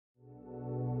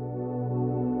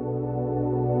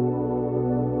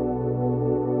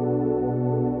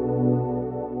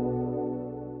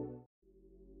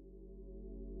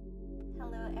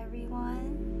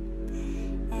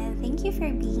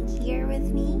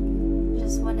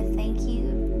just want to thank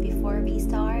you before we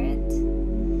start.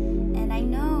 And I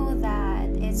know that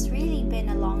it's really been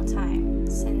a long time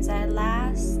since I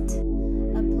last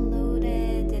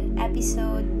uploaded an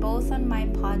episode both on my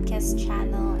podcast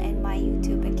channel and my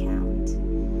YouTube account.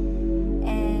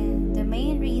 And the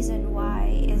main reason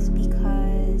why is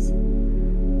because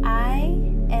I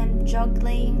am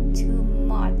juggling too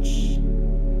much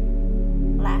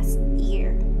last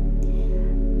year.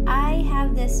 I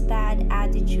have this bad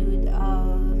attitude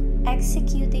of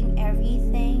executing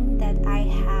everything that I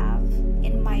have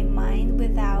in my mind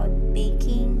without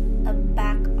making a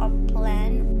backup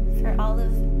plan for all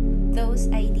of those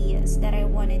ideas that I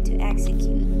wanted to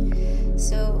execute.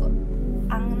 So,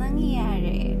 ang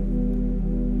nangyayari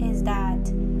is that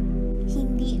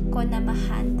hindi ko na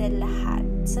ma-handle lahat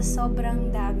sa sobrang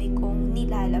dami kong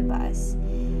nilalabas.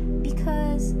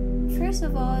 Because, first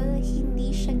of all,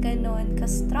 hindi siya ganon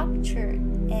ka-structured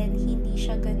and hindi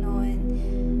siya ganon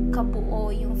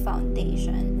kabuo yung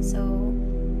foundation. So,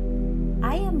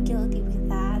 I am guilty with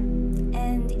that.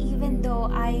 And even though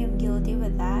I am guilty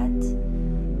with that,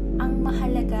 ang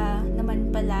mahalaga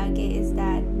naman palagi is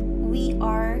that we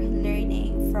are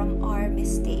learning from our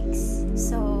mistakes.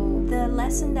 So, the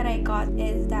lesson that I got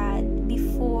is that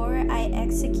before I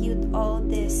execute all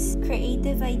these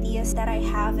creative ideas that I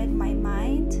have in my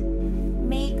mind,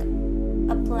 make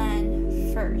a plan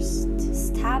first.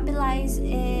 Stabilize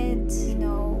it,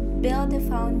 build a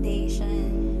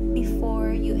foundation before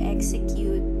you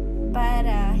execute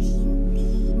para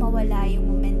hindi mawala yung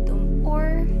momentum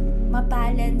or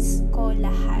mabalance ko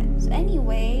lahat. So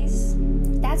anyways,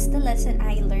 that's the lesson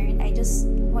I learned. I just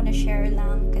want to share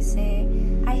lang kasi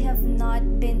I have not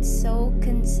been so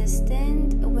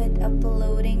consistent with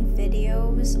uploading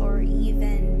videos or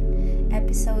even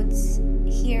episodes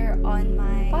here on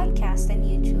my podcast and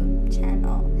YouTube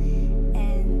channel.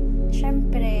 And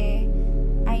syempre,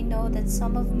 I know that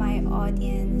some of my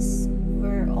audience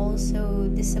were also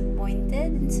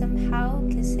disappointed and somehow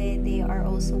kasi they are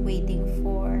also waiting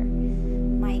for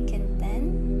my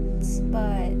contents.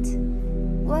 But,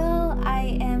 well,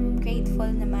 I am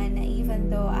grateful naman na even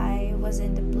though I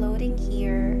wasn't uploading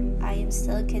here, I am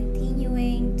still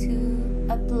continuing to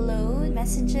upload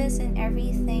messages and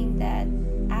everything that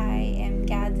I am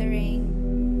gathering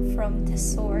from the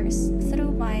source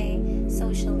through my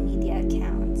social media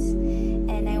accounts.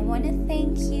 And I want to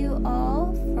thank you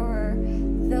all for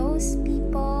those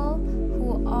people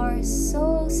who are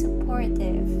so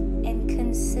supportive and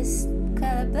consistent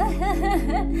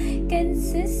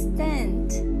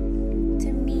to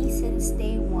me since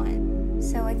day one.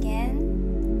 So again,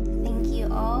 thank you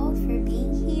all for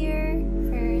being here,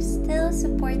 for still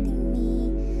supporting me,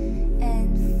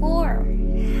 and for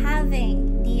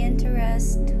having the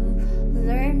interest to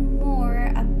learn more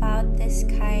about these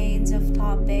kinds of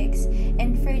topics,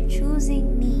 and for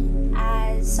choosing me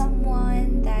as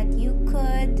someone that you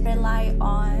could rely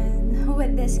on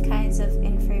with these kinds of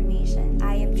information.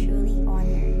 I am truly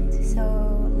honored.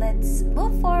 So let's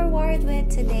move forward with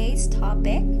today's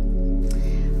topic.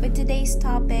 With today's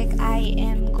topic, I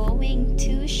am going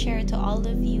to share to all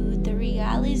of you the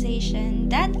realization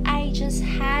that I just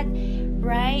had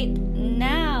right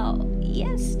now.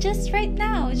 Yes, just right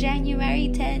now, January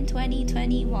 10,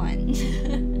 2021.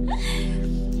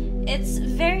 It's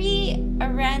very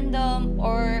random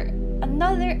or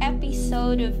another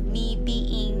episode of me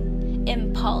being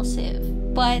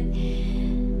impulsive. But,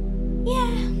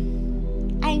 yeah,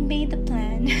 I made the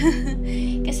plan.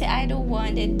 Kasi I don't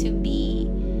want it to be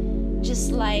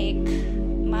just like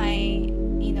my,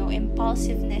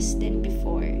 impulsiveness than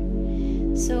before.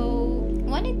 So,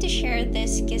 wanted to share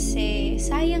this kasi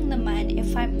sayang naman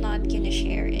if I'm not gonna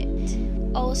share it.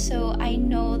 Also, I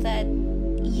know that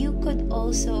you could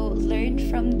also learn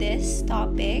from this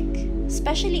topic,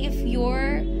 especially if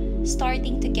you're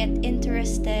starting to get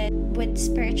interested with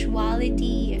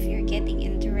spirituality, if you're getting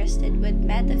interested with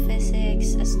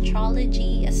metaphysics,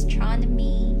 astrology,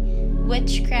 astronomy,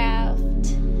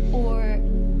 witchcraft, or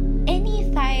any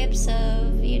types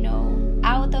of,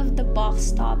 out of the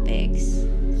box topics.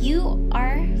 You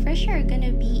are for sure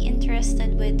gonna be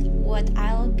interested with what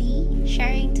I'll be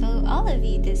sharing to all of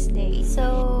you this day.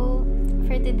 So,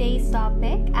 for today's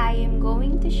topic, I am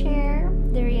going to share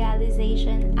the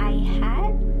realization I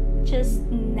had just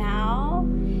now.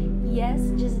 Yes,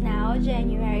 just now,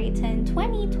 January 10,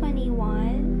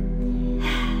 2021.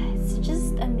 It's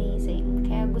just amazing.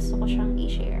 Kaya gusto ko siyang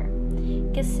i-share.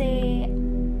 Kasi,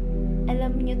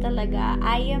 alam niyo talaga,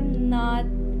 I am not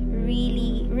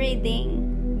really reading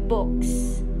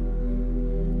books.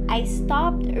 I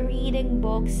stopped reading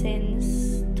books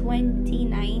since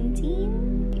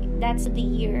 2019. That's the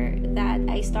year that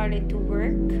I I started to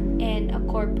work in a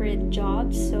corporate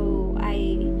job, so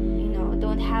I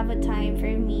don't have a time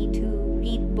for me to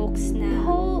read books na. The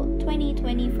whole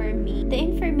 2020 for me, the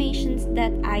informations that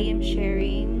I am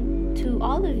sharing to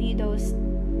all of you those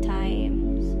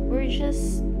times were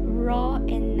just raw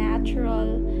and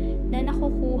natural na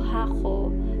nakukuha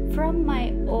ko from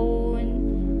my own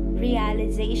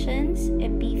realizations,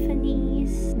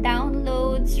 epiphanies,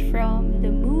 downloads from the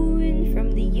moon,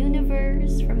 from the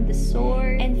universe, from the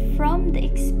source, and from the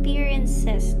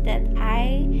experiences that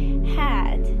I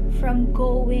had from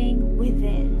going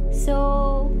within.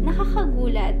 So,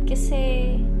 nakakagulat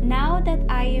kasi now that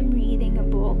I am reading a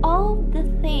book, all the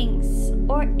things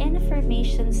or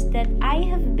informations that I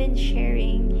have been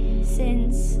sharing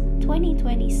since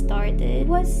 2020 started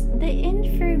was the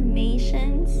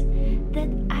informations that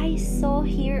I saw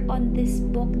here on this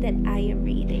book that I am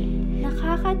reading.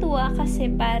 Nakakatuwa kasi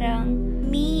parang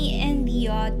me and the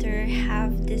author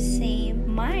have the same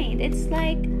mind. It's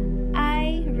like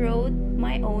I wrote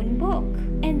my own book.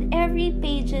 And every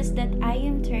pages that I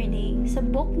am turning sa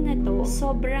book na to,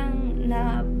 sobrang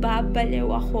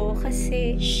nababaliw ako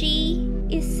kasi she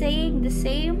is saying the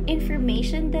same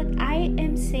information that I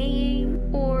am saying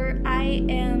or I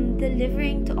am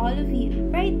delivering to all of you.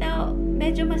 Right now,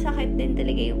 medyo masakit din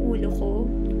talaga yung ulo ko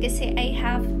kasi I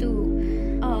have to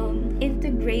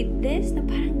integrate this na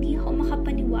parang di ako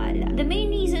makapaniwala. The main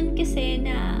reason kasi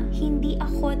na hindi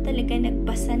ako talaga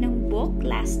nagbasa ng book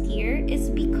last year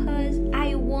is because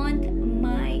I want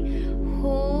my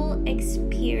whole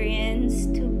experience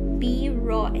to be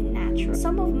raw and natural.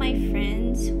 Some of my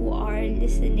friends who are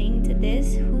listening to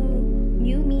this, who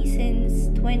knew me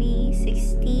since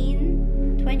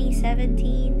 2016,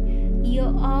 2017, you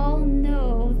all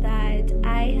know that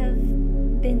I have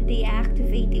been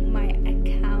deactivating my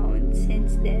account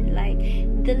since then. Like,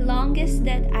 the longest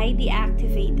that I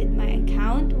deactivated my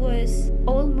account was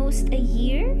almost a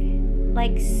year,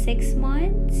 like 6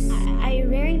 months. I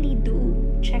rarely do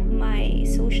check my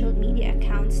social media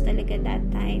accounts talaga that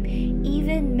time.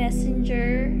 Even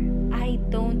Messenger, I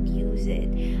don't use it.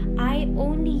 I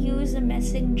only use a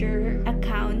Messenger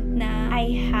account na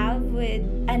I have with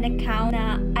an account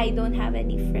na I don't have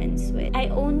any friends with. I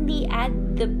only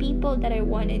add the people that I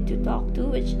wanted to talk to,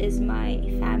 which is my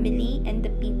family and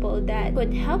the people that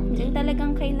could help me.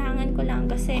 Talagang kailangan ko lang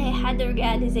kasi I had a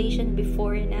realization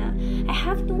before na I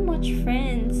have too much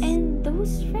friends. And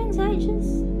those friends, I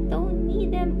just don't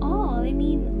need them all. I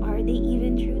mean, are they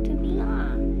even true to me?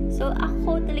 So,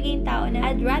 ako talaga yung tao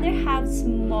na I'd rather have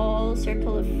small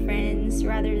circle of friends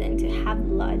rather than to have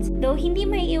lots. Though, hindi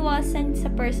may iwasan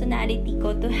sa personality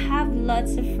ko to have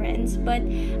lots of friends. But,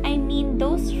 I mean,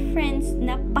 those friends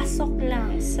na pasok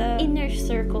lang sa inner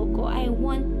circle ko, I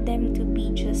want them to be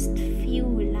just few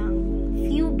lang.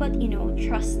 Few but,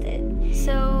 trusted.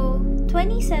 So,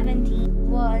 2017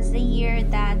 was the year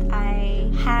that I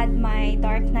had my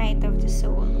Dark Night of the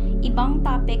Soul. Ibang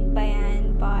topic ba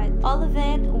yan? But all of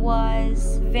it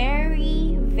was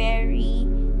very, very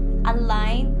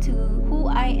aligned to who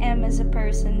I am as a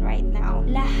person right now.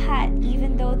 Lahat,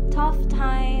 even though tough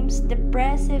times,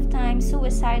 depressive times,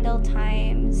 suicidal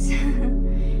times,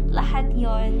 lahat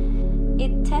yon,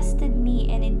 it tested me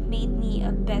and it made me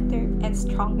a better and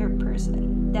stronger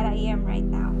person that I am right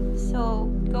now.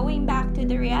 So, going back to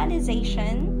the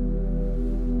realization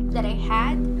that I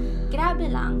had, grabe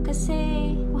lang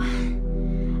kasi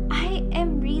I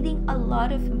am reading a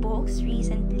lot of books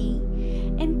recently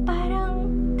and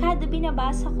parang kada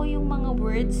binabasa ko yung mga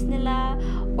words nila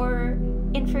or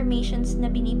informations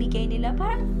na binibigay nila,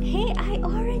 parang, hey, I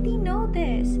already know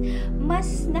this.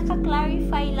 Mas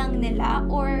nakaklarify lang nila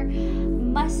or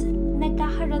mas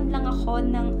nagkakaroon lang ako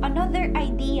ng another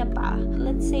idea pa.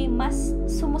 Let's say, mas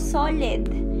sumusolid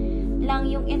lang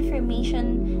yung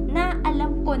information na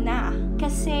alam ko na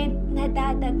kasi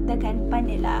nadadagdagan pa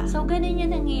nila. So, ganun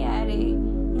yung nangyayari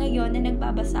ngayon na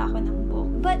nagbabasa ako ng book.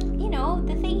 But,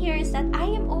 the thing here is that I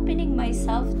am opening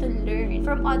myself to learn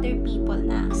from other people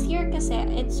na. Last year kasi,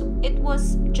 it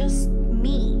was just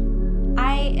me.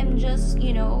 I am just,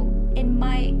 in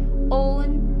my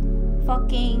own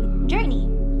fucking journey.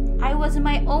 I was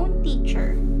my own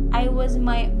teacher. I was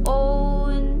my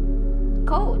own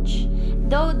coach.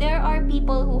 Though there are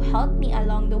people who helped me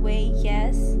along the way,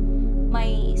 yes.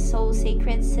 My soul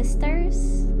sacred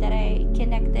sisters that I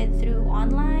connected through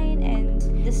online and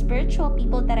the spiritual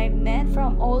people that I met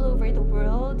from all over the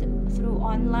world through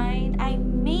online. I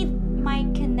made my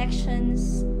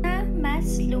connections na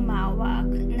mas lumawak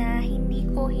na hindi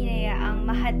ko hinayaang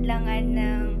mahadlangan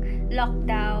ng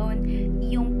lockdown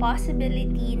yung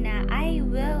possibility na I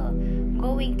will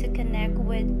going to connect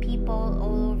with people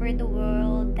all over the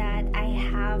world that I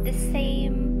have the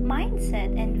same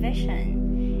mindset and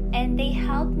vision. And they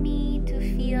help me to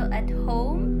feel at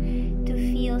home, to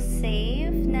feel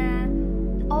safe, na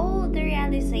all the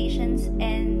realizations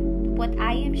and what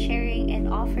I am sharing and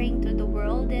offering to the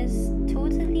world is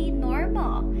totally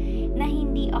normal. Na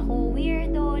hindi ako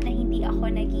weirdo, na hindi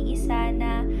ako nag-iisa,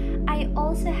 na I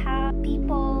also have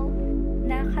people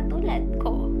na katulad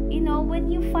ko. You know,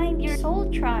 when you find your soul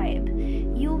tribe,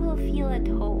 you will feel at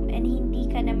home and hindi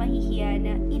ka na mahihiya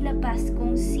na ilabas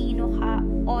kung sino ka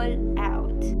all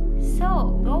out.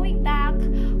 So, going back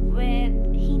with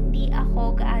hindi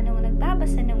ako gaano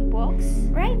nagbabasa ng books,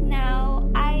 right now,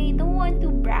 I don't want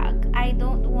to brag. I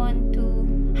don't want to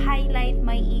highlight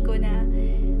my ego na,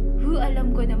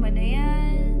 alam ko naman na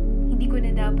yan, hindi ko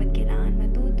na dapat kailangan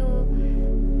matuto.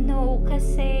 No,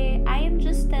 kasi I am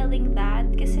just telling that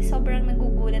kasi sobrang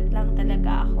nagugulat lang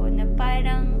talaga ako na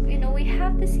parang, you know, we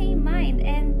have the same mind,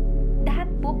 and that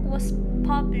book was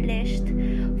published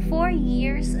 4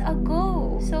 years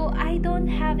ago. So, I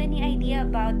don't have any idea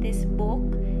about this book.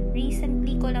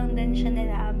 Recently ko lang din siya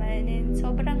nalaman, and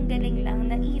sobrang galing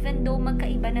lang na even though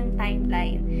magkaiba ng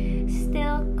timeline,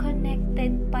 still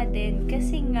connected pa din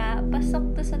kasi nga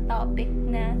pasok to sa topic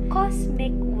na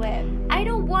cosmic web. I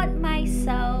don't want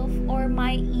myself or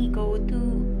my ego to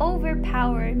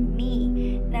overpower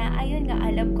me na ayun nga,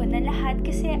 alam ko na lahat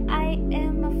kasi I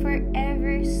am a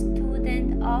forever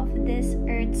student of this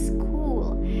earth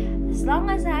school. As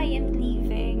long as I am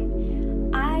living,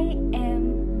 I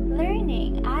am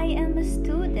learning. I am a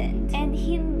student. And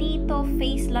hindi to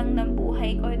face lang ng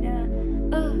buhay ko na,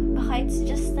 baka it's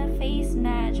just a face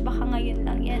match, baka ngayon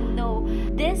lang yan. No,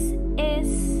 this is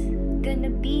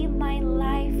gonna be my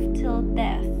life till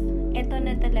death. Ito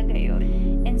na talaga yun.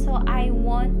 And so, I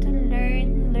want to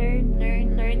learn.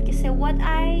 Kasi what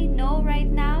I know right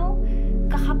now,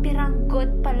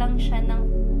 kakapiranggot pa lang siya ng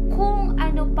kung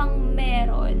ano pang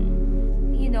meron.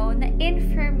 You know, na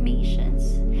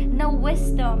informations, na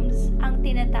wisdoms ang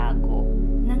tinatago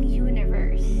ng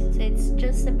universe. So, it's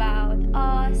just about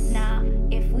us na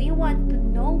if we want to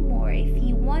know more, if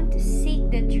we want to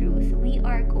seek the truth, we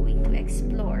are going to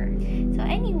explore. So,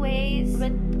 anyways,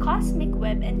 with Cosmic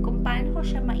Web and kung paano ko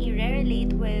siya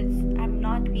ma-relate with I'm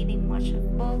not reading much of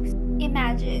books,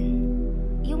 imagine,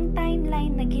 yung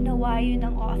timeline na ginawa yun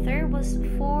ng author was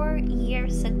 4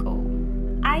 years ago.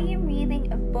 I am reading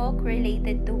a book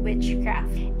related to witchcraft,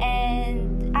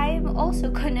 and I'm also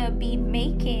gonna be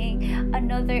making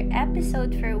another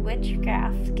episode for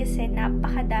witchcraft kasi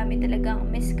napakadami talagang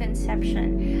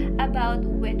misconception about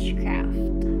witchcraft.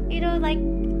 You know, like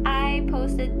I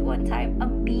posted one time a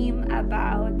meme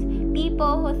about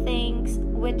people who thinks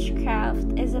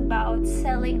witchcraft is about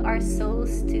selling our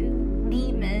souls to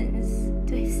demons,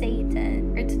 to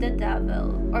Satan, or to the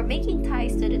devil, or making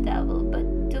ties to the devil, but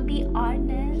to be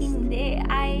honest, hindi.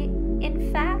 I,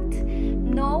 in fact,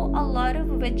 know a lot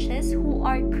of witches who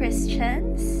are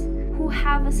Christians, who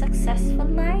have a successful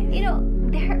life. You know,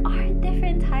 there are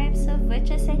different types of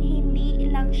witches and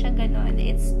hindi lang siya ganon.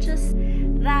 It's just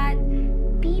that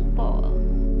people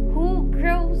who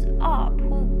grows up,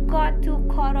 who got too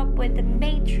caught up with the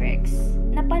Matrix,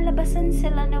 napalabasan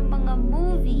sila ng mga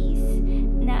movies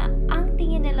na ang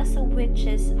tingin nila sa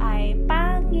witches ay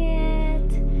pangit,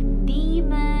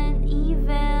 demon,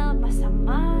 evil,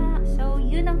 masama. So,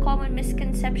 yun ang common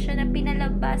misconception na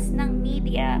pinalabas ng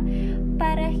media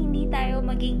para hindi tayo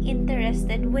maging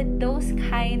interested with those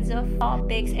kinds of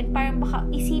topics, and parang baka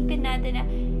isipin natin na,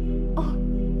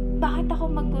 bakit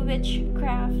ako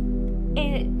mag-witchcraft?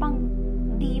 Pang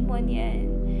demon yan.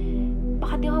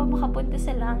 Baka di ako makapunta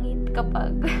sa langit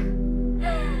kapag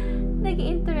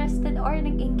nag-interested or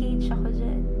nag-engage ako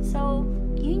dyan. So,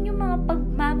 yun yung mga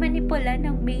pagmamanipula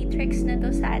ng Matrix na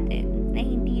to sa atin na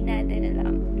hindi natin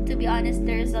alam. To be honest,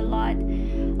 there's a lot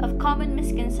of common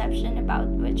misconception about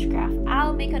witchcraft.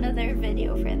 I'll make another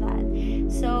video for that.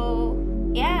 So,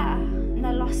 yeah,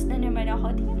 na-lost na naman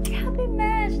ako. Grabe,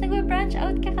 Mash! Nag-branch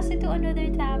out ka kasi to another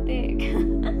topic.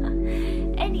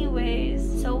 Anyways,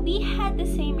 so we had the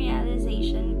same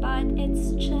realization, but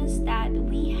it's just that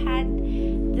we had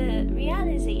the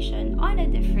realization on a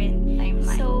different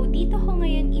timeline. So, dito ko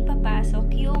ngayon ipapasok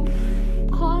yung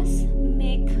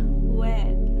cosmic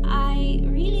web. I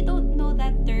really don't know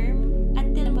that term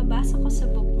until mabasa ko sa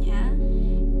book niya.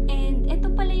 And ito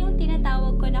pala yung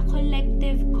tinatawag ko na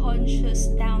collective conscious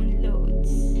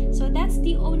downloads. So, that's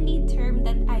the only term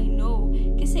that I know.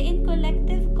 Kasi in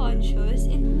collective conscious,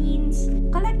 it means,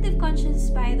 collective conscious,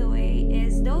 by the way,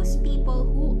 is those people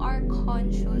who are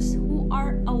conscious, who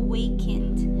are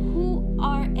awakened, who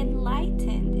are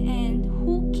enlightened, and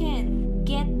who can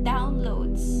get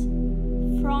downloads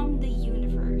from the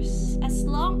universe. As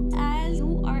long long as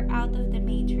you are out of the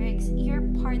matrix, you're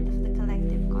part of the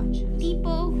collective conscious.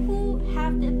 People who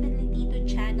have the ability to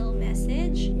channel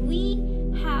message, we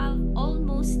have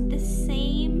almost the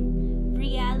same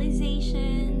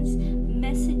realizations,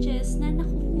 messages na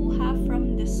nakukuha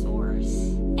from the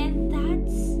source. And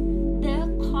that's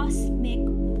the cosmic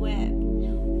web.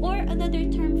 Or another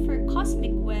term for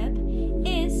cosmic web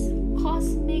is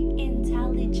cosmic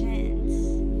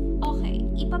intelligence. Okay,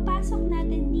 ipapasok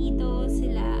natin dito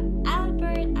sila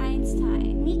Albert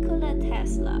Einstein, Nikola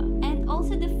Tesla, and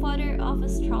also the father of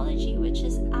astrology, which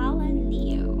is Alan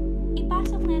Leo.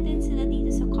 Ipasok natin sila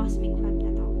dito sa cosmic web na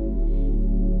to.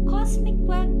 Cosmic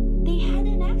web, they had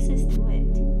an access to it.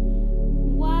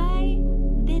 Why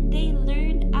did they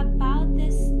learn about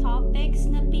these topics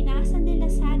na pinasa nila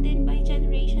sa atin by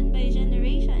generation?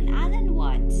 Alan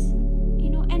Watts,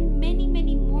 and many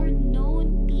more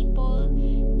known people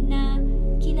na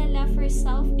kilala for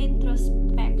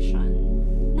self-introspection.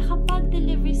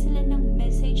 Nakapag-deliver sila ng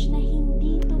message na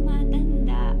hindi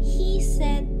tumatanda. He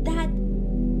said that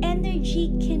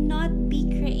energy cannot be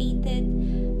created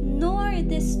nor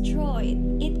destroyed.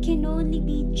 It can only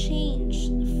be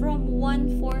changed from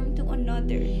one form to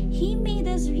another. He made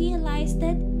us realize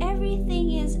that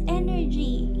everything is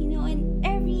energy, and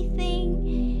everything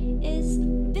is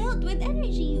built with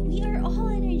energy. We are all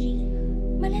energy.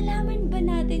 Malalaman ba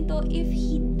natin to if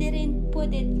he didn't put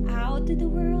it out to the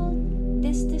world?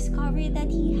 This discovery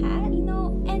that he had,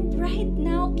 and right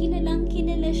now,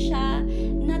 kilala siya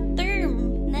na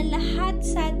term na lahat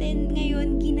sa atin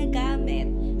ngayon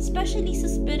ginagamit. Especially sa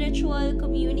spiritual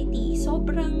community.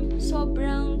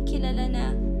 Sobrang kilala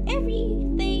na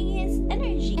everything is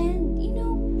energy. And,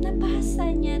 nabasa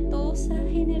niya to sa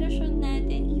henerasyon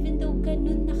natin even though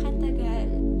ganun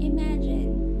nakatagal.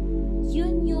 Imagine,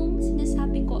 yun yung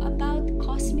sinasabi ko about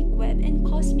cosmic web and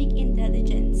cosmic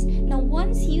intelligence. Now,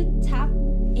 once you tap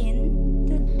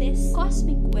into this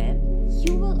cosmic web,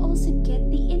 you will also get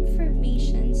the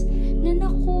informations na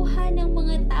nakuha ng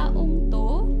mga taong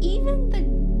to, even the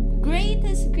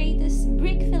greatest Greek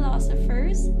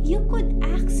philosophers, you could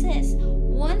access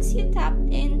once you tap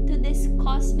into this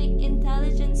cosmic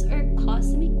intelligence or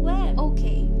cosmic web.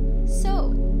 Okay,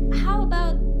 so how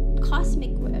about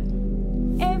cosmic web?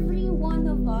 Every one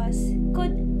of us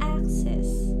could access.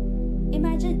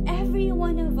 Imagine every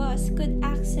one of us could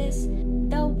access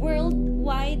the World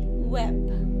Wide Web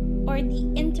or the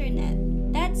internet.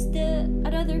 That's the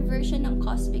another version ng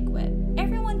cosmic web.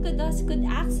 Everyone could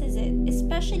access it,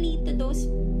 especially to those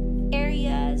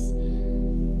areas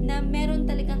na meron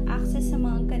talagang access sa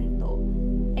mga ganito.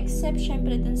 Except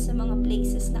syempre dun sa mga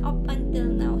places na up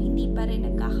until now, hindi pa rin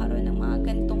nagkakaroon ng mga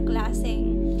ganitong klaseng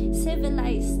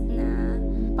civilized na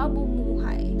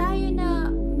pamumuhay. Tayo na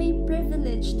may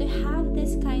privilege to have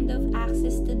this kind of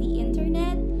access to the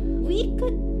internet, we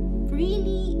could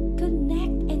really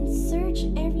connect and search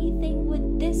everything with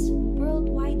this World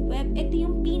Wide Web. Ito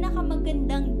yung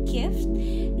pinakamagandang gift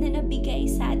na nabigay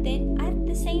sa atin. At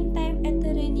the same time, ito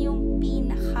rin yung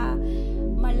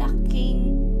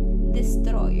malaking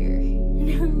destroyer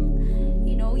ng,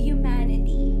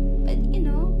 humanity. But,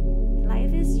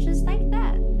 life is just like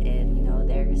that. And,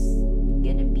 there's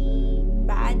gonna be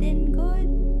bad and good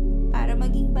para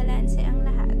maging balanse ang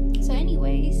lahat. So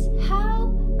anyways,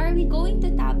 how are we going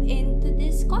to tap into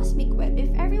this cosmic web?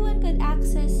 If everyone could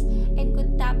access and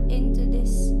could tap into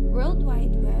this World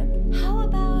Wide Web, how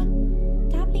about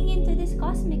tapping into this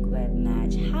cosmic web,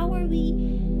 Madge? How are we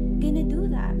gonna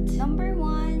do that? Number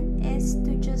one is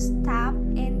to just tap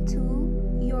into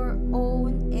your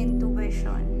own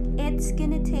intuition. It's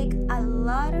gonna take a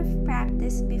lot of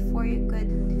practice before you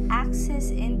could access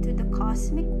into the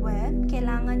cosmic web.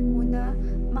 Kailangan muna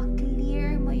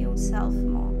ma-clear mo yung self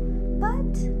mo.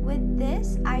 But with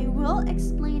this, I will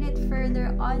explain it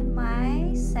further on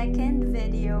my second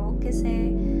video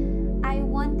kasi I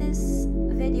want this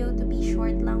video to be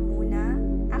short lang muna.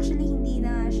 Actually, hindi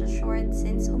na siya short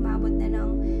since umabot na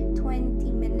ng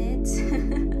 20 minutes.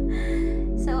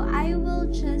 So, I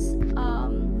will just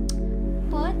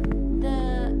put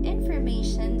the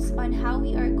informations on how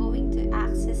we are going to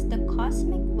access the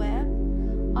cosmic web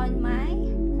on my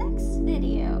next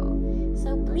video.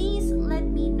 So please let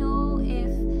me know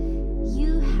if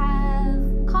you have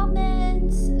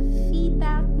comments,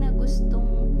 feedback na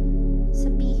gustong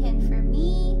sabihin for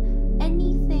me,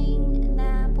 anything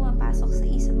na pumapasok sa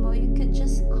isip mo, you could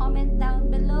just comment down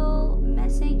below,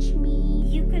 message me.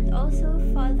 You could also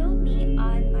follow me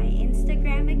on my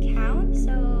Instagram account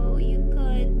so you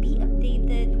could be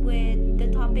updated with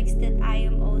the topics that I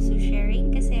am also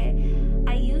sharing kasi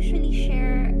I usually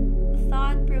share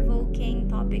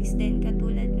thought-provoking topics din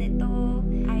katulad nito.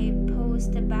 I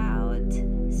post about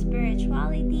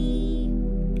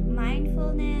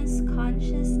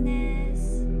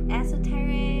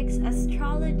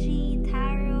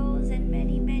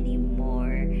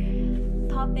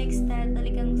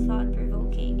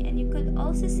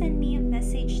also send me a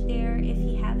message there if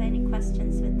you have any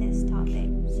questions with this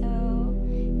topic. So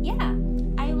yeah,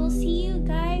 I will see you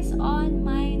guys on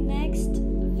my next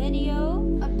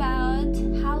video about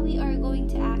how we are going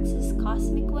to access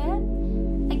Cosmic Web.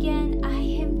 Again, I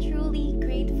am truly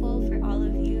grateful for all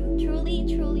of you. Truly,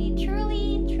 truly,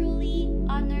 truly, truly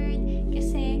honored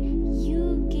kasi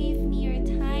you gave me your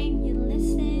time, you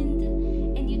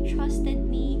listened, and you trusted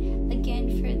me again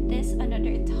for this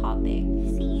another topic.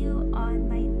 See you on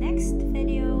my next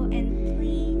video, and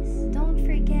please don't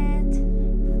forget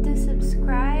to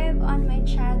subscribe on my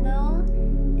channel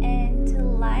and to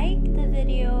like the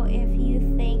video if you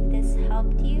think this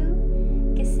helped you.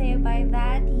 Kasi by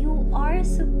that, you are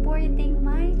supporting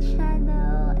my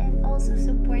channel and also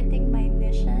supporting my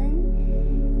mission.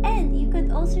 And you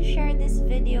could also share these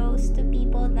videos to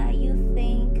people that you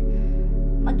think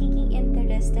magiging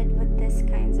interested with these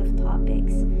kinds of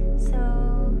topics. So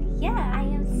yeah, I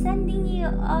am sending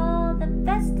you all the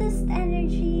bestest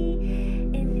energy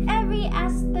in every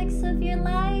aspects of your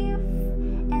life.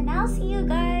 And I'll see you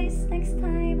guys next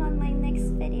time on my next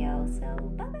video. So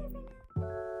bye bye.